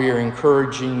 We are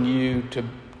encouraging you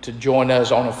to join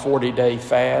us on a 40-day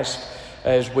fast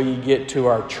as we get to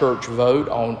our church vote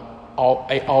on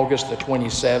August the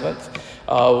 27th.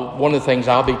 One of the things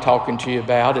I'll be talking to you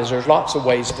about is there's lots of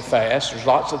ways to fast. There's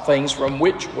lots of things from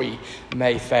which we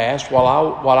may fast. What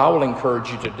I will encourage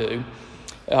you to do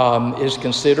is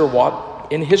consider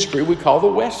what in history we call the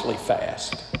Wesley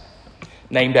fast,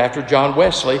 named after John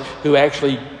Wesley, who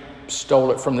actually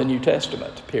stole it from the New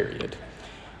Testament, period.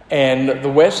 And the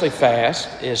Wesley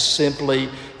fast is simply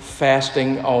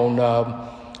fasting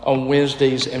on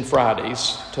Wednesdays and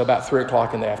Fridays to about 3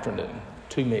 o'clock in the afternoon,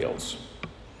 2 meals.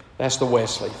 That's the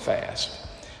Wesley fast.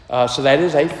 So that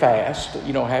is a fast.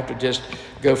 You don't have to just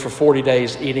go for 40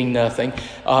 days eating nothing.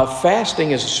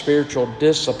 Fasting is a spiritual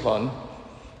discipline.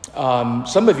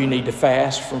 Some of you need to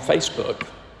fast from Facebook.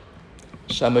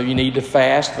 Some of you need to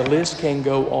fast. The list can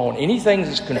go on. Anything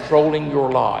that's controlling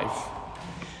your life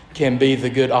can be the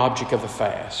good object of a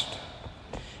fast.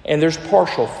 And there's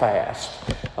partial fast.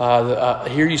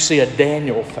 Here you see a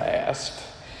Daniel fast,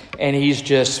 and he's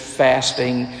just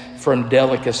fasting from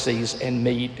delicacies and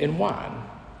meat and wine.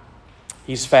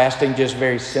 He's fasting just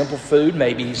very simple food.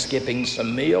 Maybe he's skipping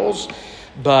some meals.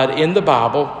 But in the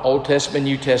Bible, Old Testament,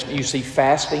 New Testament, you see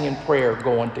fasting and prayer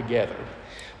going together.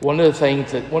 One of the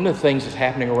things that's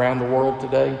happening around the world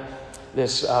today,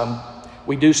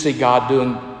 we do see God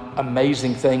doing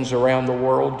amazing things around the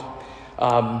world,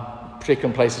 particularly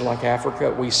in places like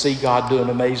Africa. We see God doing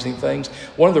amazing things.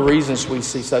 One of the reasons we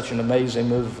see such an amazing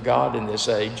move of God in this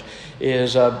age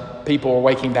is people are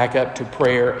waking back up to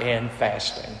prayer and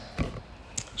fasting.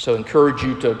 So encourage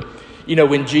you to,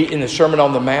 in the Sermon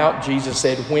on the Mount, Jesus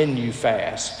said, when you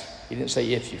fast. He didn't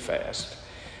say if you fast.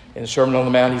 In the Sermon on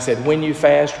the Mount, he said, when you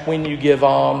fast, when you give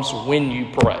alms, when you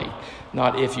pray.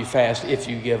 Not if you fast, if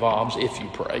you give alms, if you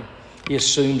pray. He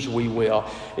assumes we will.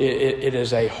 It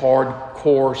is a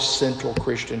hardcore central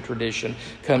Christian tradition.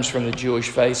 Comes from the Jewish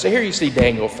faith. So here you see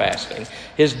Daniel fasting.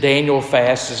 His Daniel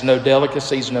fast is no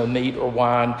delicacies, no meat or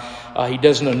wine. He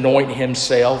doesn't anoint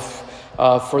himself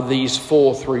for these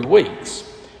full 3 weeks.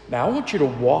 Now I want you to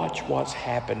watch what's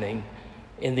happening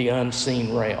in the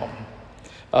unseen realm.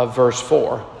 Verse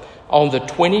 4. On the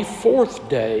 24th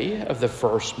day of the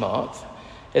first month,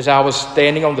 as I was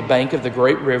standing on the bank of the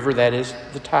great river, that is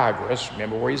the Tigris,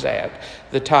 remember where he's at,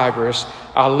 the Tigris,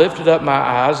 I lifted up my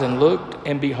eyes and looked,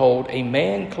 and behold, a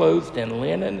man clothed in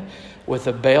linen with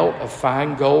a belt of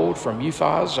fine gold from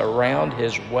Uphaz around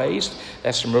his waist.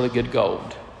 That's some really good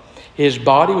gold. His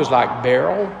body was like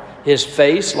beryl, his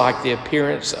face like the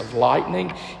appearance of lightning,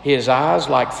 his eyes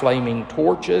like flaming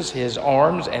torches, his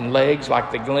arms and legs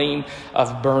like the gleam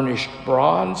of burnished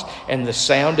bronze, and the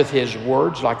sound of his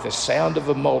words like the sound of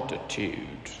a multitude.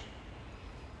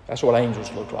 That's what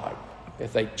angels look like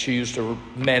if they choose to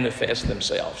manifest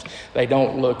themselves. They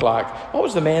don't look like, what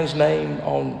was the man's name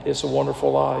on It's a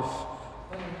Wonderful Life?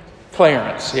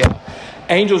 Clarence, yeah.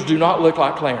 Angels do not look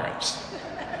like Clarence.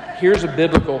 Here's a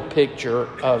biblical picture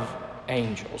of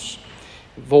angels.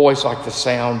 Voice like the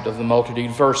sound of the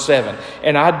multitude. Verse 7.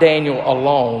 And I, Daniel,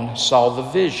 alone saw the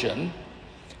vision,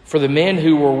 for the men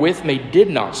who were with me did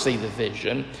not see the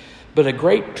vision, but a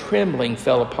great trembling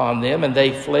fell upon them, and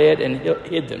they fled and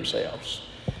hid themselves.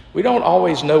 We don't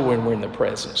always know when we're in the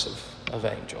presence of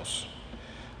angels.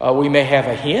 We may have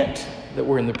a hint that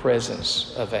we're in the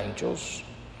presence of angels,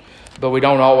 but we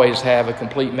don't always have a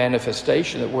complete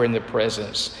manifestation that we're in the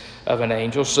presence of an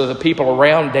angel. So the people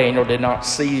around Daniel did not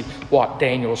see what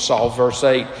Daniel saw. Verse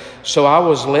 8, so I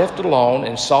was left alone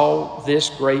and saw this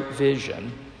great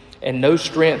vision, and no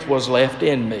strength was left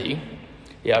in me.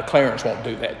 Yeah, Clarence won't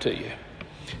do that to you.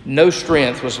 No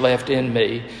strength was left in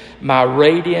me. My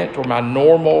radiant or my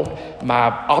normal, my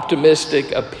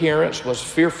optimistic appearance was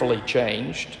fearfully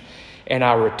changed, and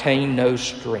I retained no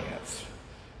strength.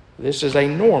 This is a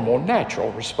normal,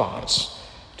 natural response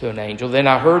to an angel. Then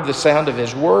I heard the sound of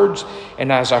his words,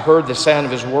 and as I heard the sound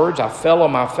of his words, I fell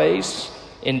on my face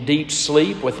in deep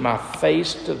sleep with my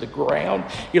face to the ground.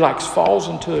 He falls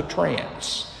into a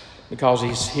trance because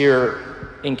he's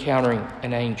here encountering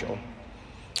an angel.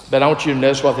 But I want you to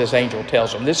notice what this angel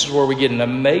tells him. This is where we get an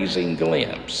amazing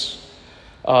glimpse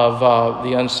of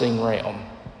the unseen realm.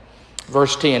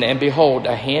 Verse 10, and behold,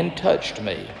 a hand touched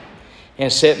me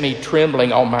and set me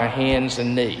trembling on my hands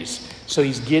and knees. So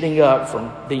he's getting up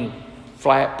from being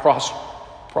flat,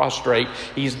 prostrate.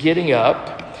 He's getting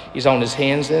up. He's on his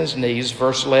hands and his knees.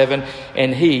 Verse 11,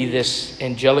 and he, this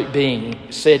angelic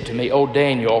being, said to me, O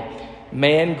Daniel,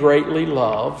 man greatly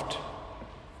loved.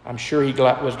 I'm sure he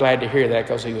was glad to hear that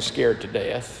because he was scared to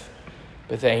death.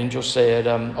 But the angel said,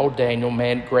 O Daniel,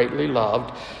 man greatly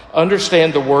loved,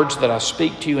 understand the words that I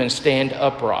speak to you and stand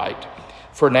upright.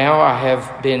 For now I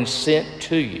have been sent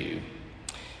to you.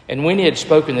 And when he had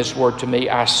spoken this word to me,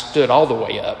 I stood all the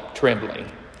way up, trembling.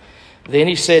 Then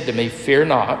he said to me, fear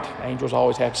not. Angels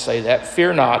always have to say that.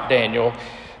 Fear not, Daniel,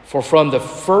 for from the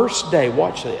first day,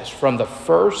 watch this, from the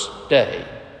first day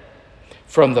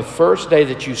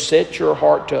that you set your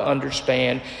heart to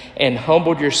understand and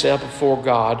humbled yourself before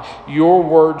God, your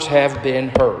words have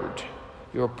been heard.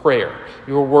 Your prayer,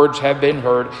 your words have been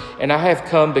heard, and I have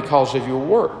come because of your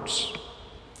words.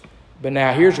 But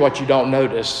now here's what you don't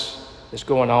notice that's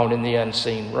going on in the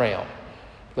unseen realm.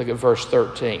 Look at verse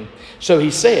 13. So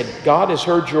he said, God has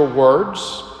heard your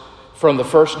words from the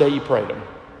first day you prayed them.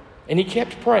 And he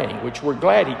kept praying, which we're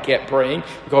glad he kept praying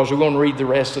because we're going to read the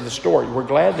rest of the story. We're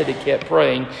glad that he kept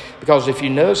praying because if you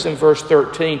notice in verse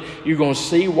 13, you're going to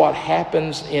see what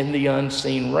happens in the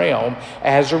unseen realm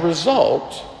as a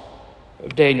result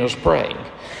of Daniel's praying.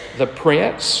 The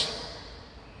prince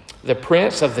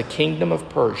of the kingdom of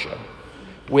Persia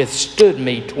withstood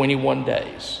me 21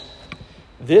 days.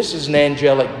 This is an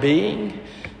angelic being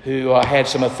who had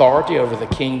some authority over the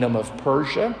kingdom of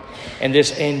Persia. And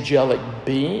this angelic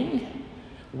being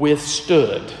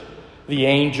withstood the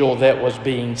angel that was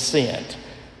being sent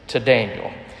to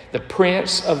Daniel. The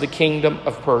prince of the kingdom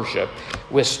of Persia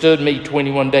withstood me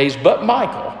 21 days. But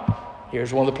Michael,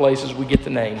 here's one of the places we get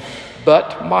the name.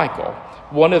 But Michael,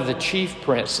 one of the chief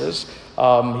princes,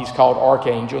 he's called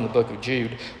Archangel in the book of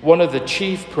Jude. One of the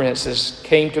chief princes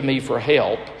came to me for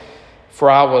help. For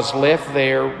I was left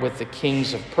there with the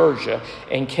kings of Persia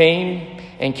and came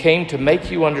to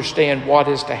make you understand what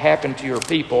is to happen to your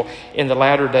people in the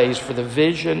latter days, for the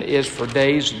vision is for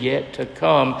days yet to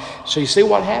come. So you see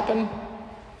what happened?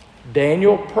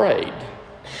 Daniel prayed.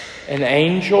 An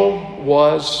angel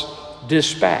was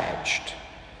dispatched.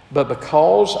 But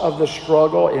because of the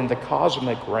struggle in the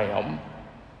cosmic realm,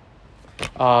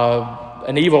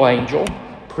 an evil angel,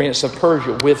 Prince of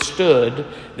Persia, withstood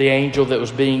the angel that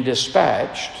was being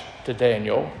dispatched to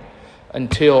Daniel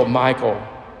until Michael,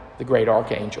 the great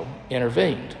archangel,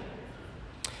 intervened.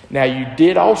 Now, you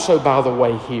did also, by the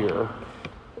way, hear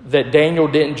that Daniel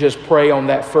didn't just pray on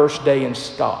that first day and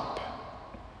stop.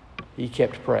 He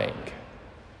kept praying.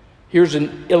 Here's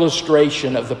an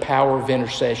illustration of the power of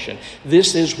intercession.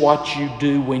 This is what you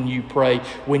do when you pray.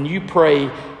 When you pray,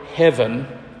 heaven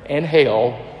and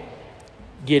hell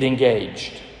get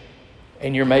engaged,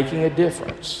 and you're making a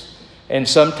difference. And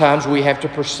sometimes we have to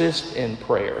persist in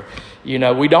prayer. You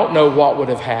know, we don't know what would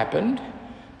have happened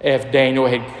if Daniel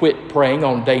had quit praying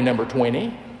on day number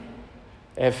 20,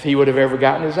 if he would have ever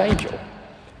gotten his angel.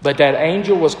 But that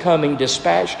angel was coming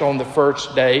dispatched on the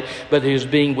first day, but he was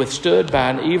being withstood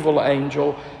by an evil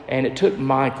angel, and it took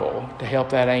Michael to help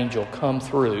that angel come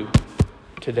through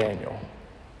to Daniel.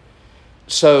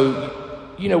 So,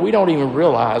 you know, we don't even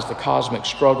realize the cosmic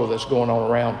struggle that's going on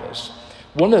around us.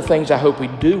 One of the things I hope we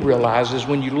do realize is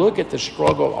when you look at the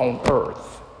struggle on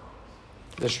earth,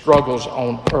 the struggles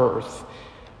on earth,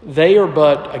 they are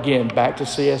but, again, back to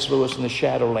C.S. Lewis and the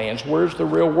Shadowlands. Where's the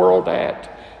real world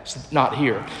at? It's not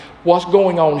here. What's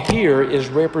going on here is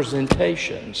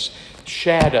representations,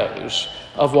 shadows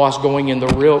of what's going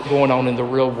on in the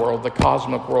real world, the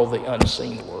cosmic world, the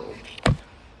unseen world.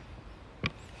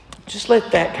 Just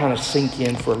let that kind of sink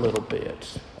in for a little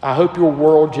bit. I hope your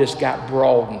world just got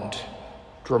broadened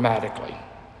dramatically.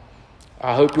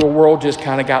 I hope your world just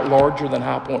kind of got larger than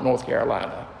High Point, North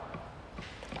Carolina.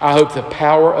 I hope the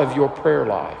power of your prayer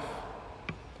life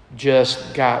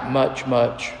just got much,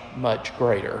 much, much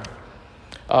greater.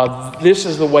 This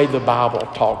is the way the Bible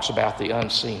talks about the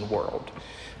unseen world.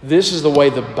 This is the way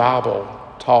the Bible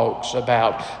talks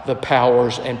about the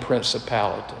powers and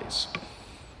principalities.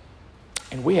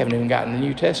 And we haven't even gotten the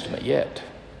New Testament yet.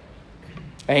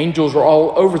 Angels are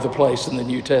all over the place in the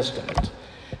New Testament.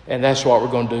 And that's what we're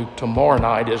going to do tomorrow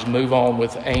night, is move on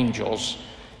with angels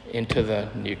into the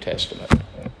New Testament.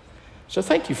 So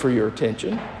thank you for your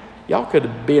attention. Y'all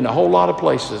could be in a whole lot of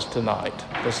places tonight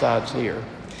besides here.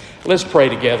 Let's pray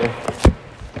together.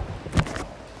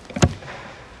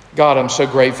 God, I'm so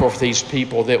grateful for these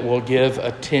people that will give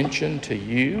attention to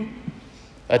you,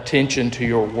 attention to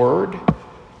your word,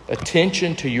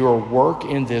 attention to your work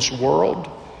in this world,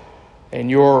 and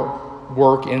your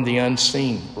work in the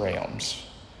unseen realms.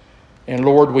 And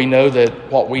Lord, we know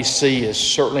that what we see is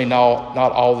certainly not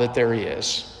all that there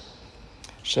is.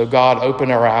 So God,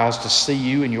 open our eyes to see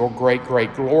you in your great,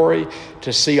 great glory,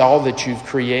 to see all that you've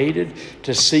created,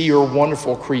 to see your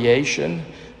wonderful creation,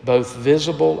 both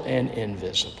visible and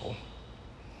invisible.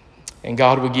 And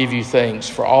God, we give you thanks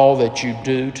for all that you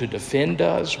do to defend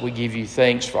us. We give you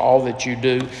thanks for all that you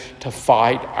do to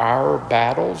fight our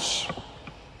battles.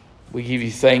 We give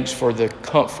you thanks for the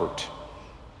comfort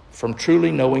from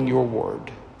truly knowing your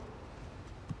word.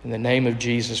 In the name of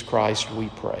Jesus Christ, we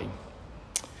pray.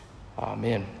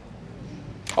 Amen.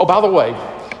 Oh, by the way,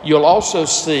 you'll also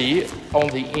see on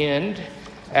the end,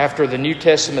 after the New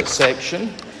Testament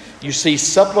section, you see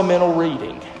supplemental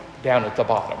reading down at the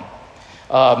bottom.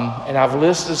 And I've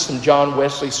listed some John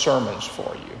Wesley sermons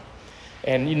for you.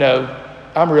 And, you know,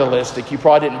 I'm realistic. You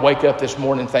probably didn't wake up this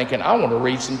morning thinking, I want to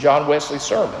read some John Wesley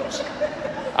sermons.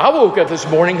 I woke up this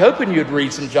morning hoping you'd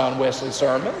read some John Wesley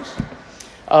sermons.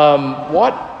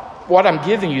 What I'm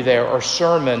giving you there are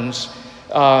sermons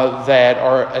that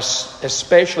are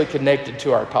especially connected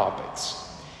to our topics.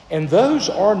 And those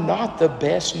are not the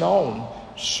best known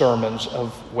sermons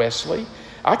of Wesley.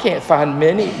 I can't find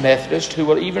many Methodists who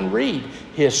will even read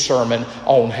his sermon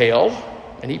on hell.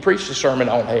 And he preached a sermon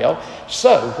on hell.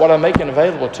 So what I'm making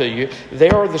available to you,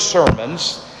 there are the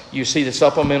sermons. You see the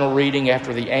supplemental reading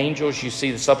after the angels. You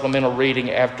see the supplemental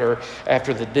reading after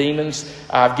the demons.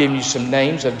 I've given you some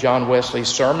names of John Wesley's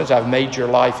sermons. I've made your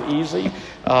life easy.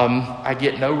 I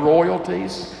get no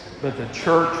royalties, but the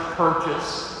church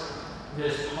purchased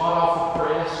this hot off the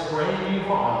press, brand new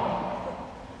volume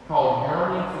called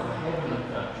Yearning for the Heavenly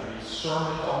Country,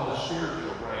 Sermons on the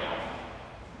Spiritual Realm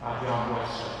by John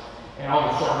Wesley. And all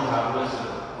the sermons I've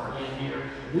listed are in here.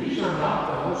 These are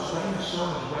not the most famous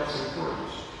sermons Wesley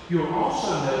preached. You'll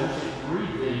also notice if you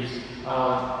read these,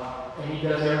 and he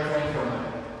does everything from the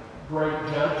great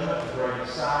judgment, the great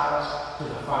size, to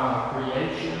the final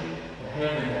creation, to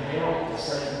heaven, to hell, to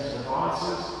Satan's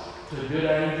devices, to good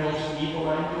angels,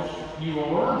 evil angels. You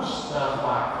will learn stuff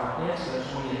like, for instance,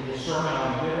 when he did his sermon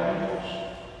on good angels,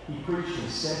 he preached in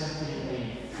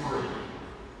 1783.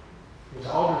 His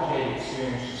aldersgate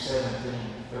experience was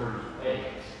 1738.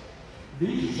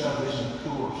 These are some of his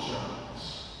mature sermons.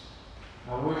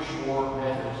 I wish more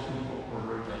Methodist people would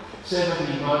read them.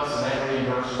 17 months and that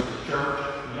reimburses the church.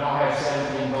 You don't have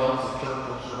 17 months, the church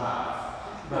will survive.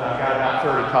 But I've got about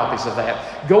 30 copies of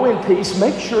that. Go in peace.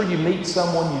 Make sure you meet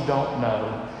someone you don't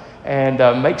know and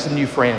make some new friends.